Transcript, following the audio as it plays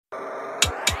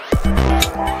Hey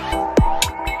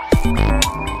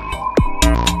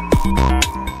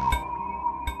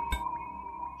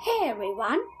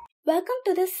everyone, welcome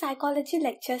to this psychology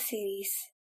lecture series.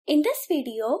 In this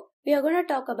video, we are going to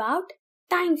talk about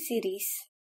time series.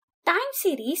 Time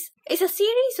series is a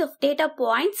series of data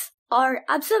points or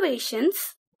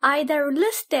observations either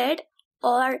listed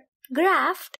or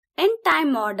graphed in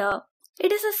time order.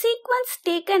 It is a sequence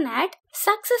taken at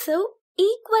successive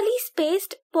equally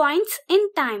spaced points in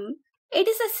time. It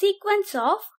is a sequence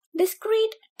of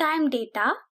discrete time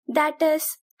data that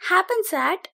happens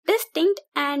at distinct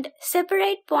and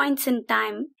separate points in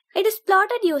time. It is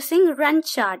plotted using run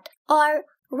chart or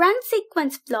run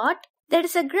sequence plot, that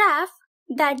is a graph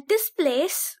that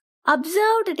displays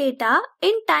observed data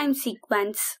in time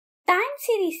sequence. Time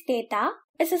series data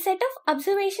is a set of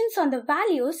observations on the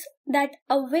values that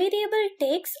a variable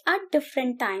takes at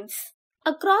different times.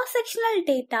 A cross-sectional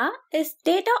data is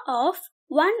data of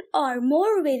one or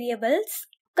more variables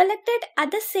collected at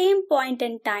the same point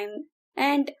in time.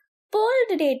 And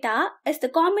pooled data is the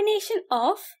combination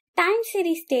of time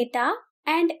series data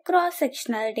and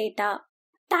cross-sectional data.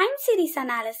 Time series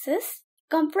analysis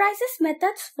comprises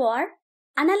methods for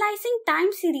analyzing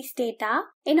time series data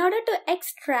in order to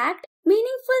extract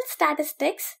meaningful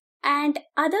statistics and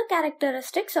other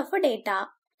characteristics of a data.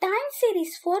 Time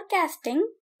series forecasting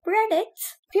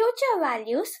predicts future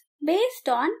values based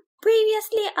on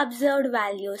previously observed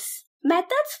values.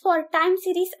 Methods for time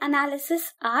series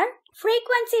analysis are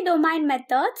frequency domain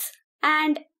methods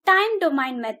and time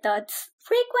domain methods.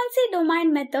 Frequency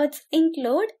domain methods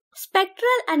include spectral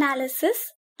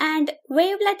analysis and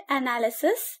wavelet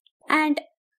analysis, and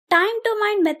time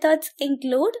domain methods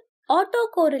include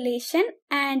autocorrelation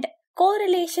and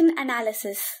correlation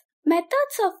analysis.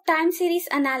 Methods of time series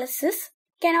analysis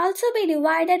can also be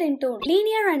divided into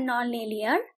linear and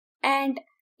nonlinear and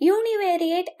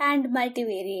univariate and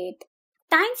multivariate.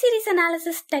 Time series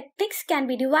analysis techniques can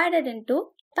be divided into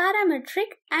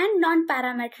parametric and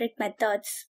non-parametric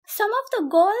methods. Some of the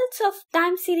goals of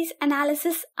time series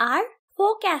analysis are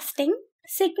forecasting,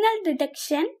 signal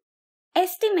detection,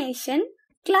 estimation,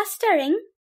 clustering,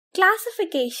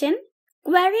 classification,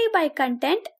 query by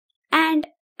content, and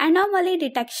anomaly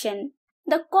detection.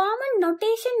 The common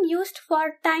notation used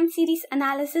for time series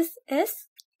analysis is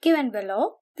given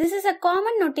below. This is a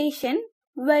common notation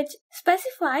which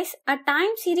specifies a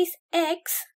time series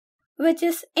X which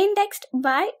is indexed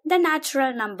by the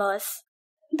natural numbers.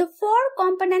 The four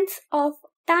components of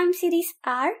time series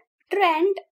are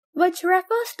trend, which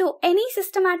refers to any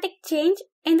systematic change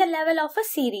in the level of a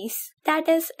series, that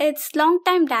is its long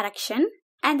time direction.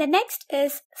 And the next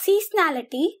is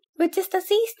seasonality, which is the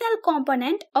seasonal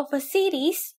component of a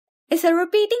series, is a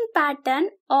repeating pattern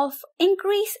of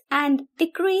increase and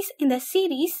decrease in the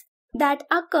series that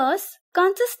occurs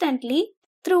consistently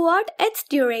throughout its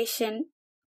duration.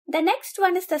 The next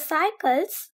one is the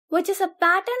cycles, which is a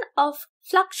pattern of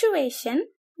fluctuation,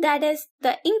 that is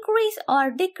the increase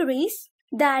or decrease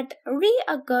that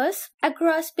reoccurs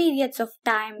across periods of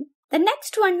time. The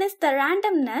next one is the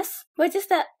randomness, which is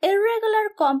the irregular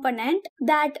component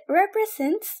that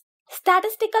represents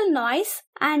statistical noise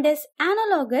and is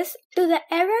analogous to the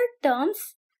error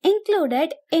terms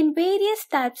included in various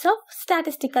types of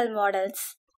statistical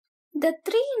models. The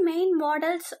three main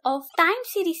models of time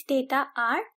series data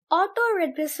are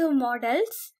autoregressive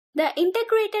models, the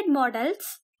integrated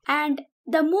models, and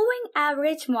the moving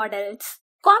average models.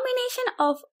 Combination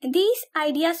of these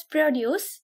ideas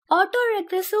produce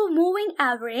autoregressive moving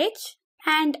average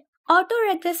and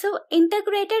autoregressive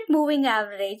integrated moving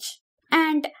average,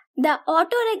 and the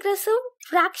autoregressive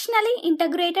fractionally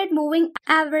integrated moving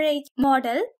average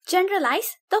model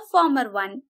generalize the former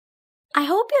one. I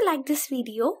hope you like this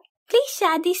video. Please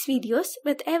share these videos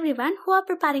with everyone who are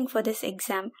preparing for this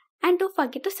exam, and don't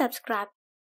forget to subscribe.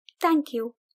 Thank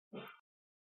you.